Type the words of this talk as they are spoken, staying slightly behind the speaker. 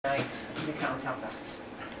right. We can't have that.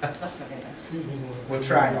 That's not going to. We'll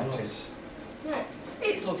try not to. Right.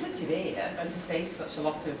 It's lovely to be here and to see such a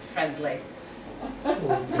lot of friendly.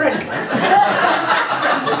 Friendly?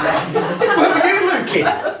 Where were you looking?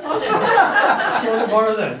 One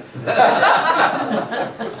of them.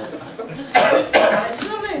 It's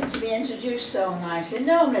lovely to be introduced so nicely.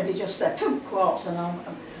 Normally they just say, "Pooh, Quartz," and on.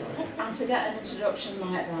 And to get an introduction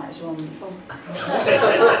like that is wonderful.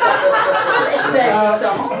 It saves a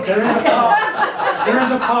song. There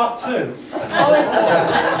is a part 2. Oh, is there?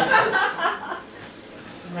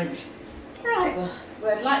 Right, well,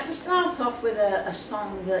 we'd like to start off with a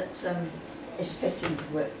song that is fitting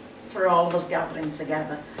for all of us gathering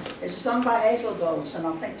together. It's a song by Hazel Goats, and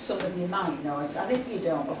I think some of you might know it, and if you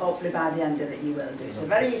don't, well, hopefully by the end of it you will do. It's a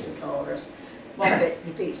very easy chorus. One bit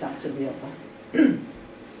repeats after the other.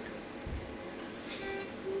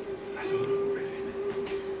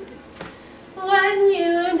 When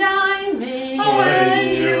you and I meet,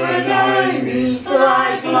 When you and I meet,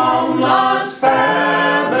 like long lost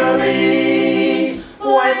family.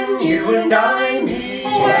 When you and I meet,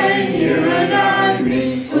 when you and I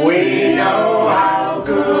meet, we know how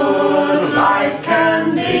good life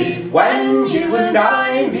can be. When you and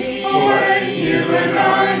I meet, when you and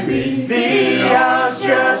I meet, the hours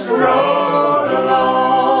just roll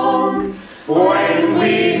along. When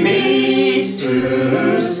we meet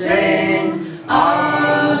to sing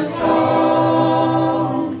our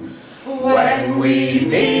song. When we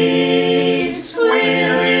meet, we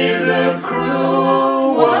leave the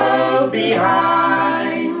cruel world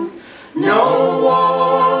behind. No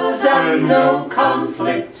wars and no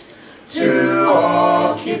conflict to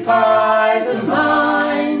occupy the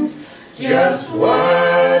mind. Just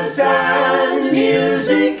words and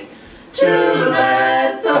music to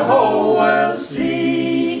let the whole world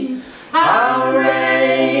see how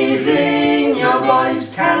raising your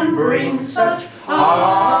voice can bring such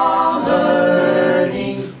harmony.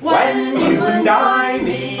 When you and I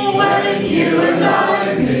meet, when you and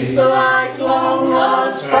I meet, like long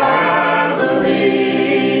lost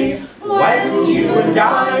family. When you and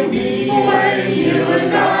I meet, when you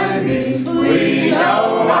and I meet, we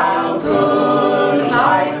know how good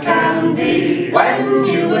life can be. When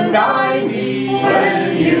you and I meet,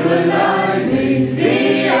 when you and I meet,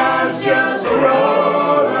 the hours just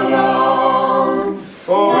roll along.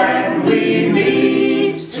 When we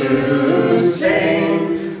meet to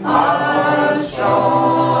sing our song.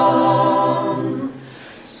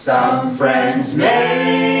 Some friends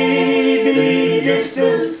may be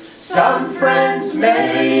distant, some friends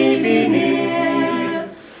may be near,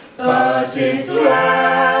 but it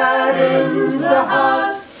gladdens the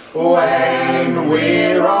heart when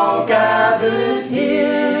we're all gathered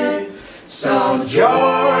here. So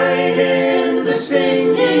join in the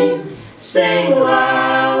singing, sing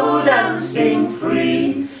loud and sing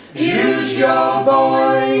free. Use your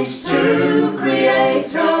voice to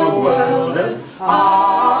create a world of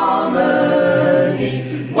harmony.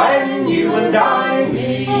 When you and I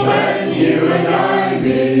meet, when you and I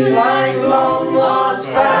meet, like long lost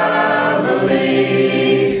family.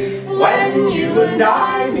 When you and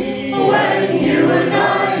I meet, when you and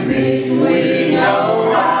I meet, we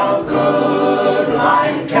know how good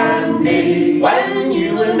life can be. When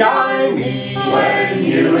you and I meet, when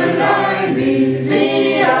you and I meet,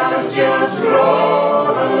 the hours just roll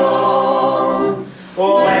along.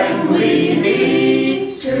 When we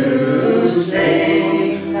meet to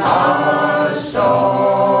sing our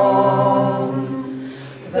song.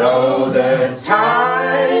 Though the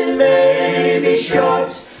time may be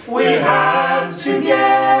short, we have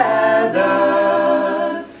together.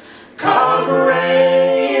 Come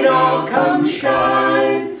rain or come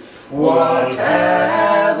shine,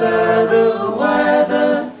 whatever the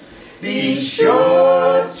weather, be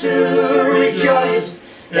sure to rejoice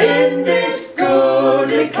in this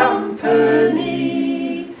goodly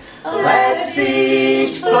company. Let's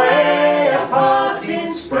each play a part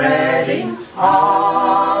in spreading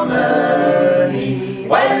harmony.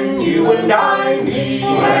 When you and I meet,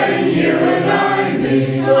 when you and I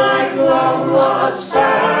meet, like long lost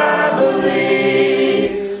family.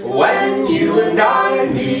 When you and I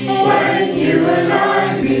meet, when you and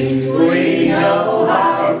I meet, we know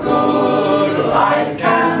how good life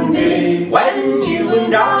can be. When you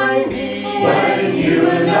and I meet, when you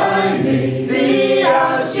and I meet, the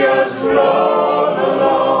hours just roll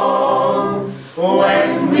along.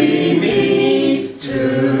 When we meet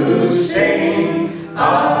to sing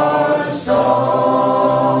our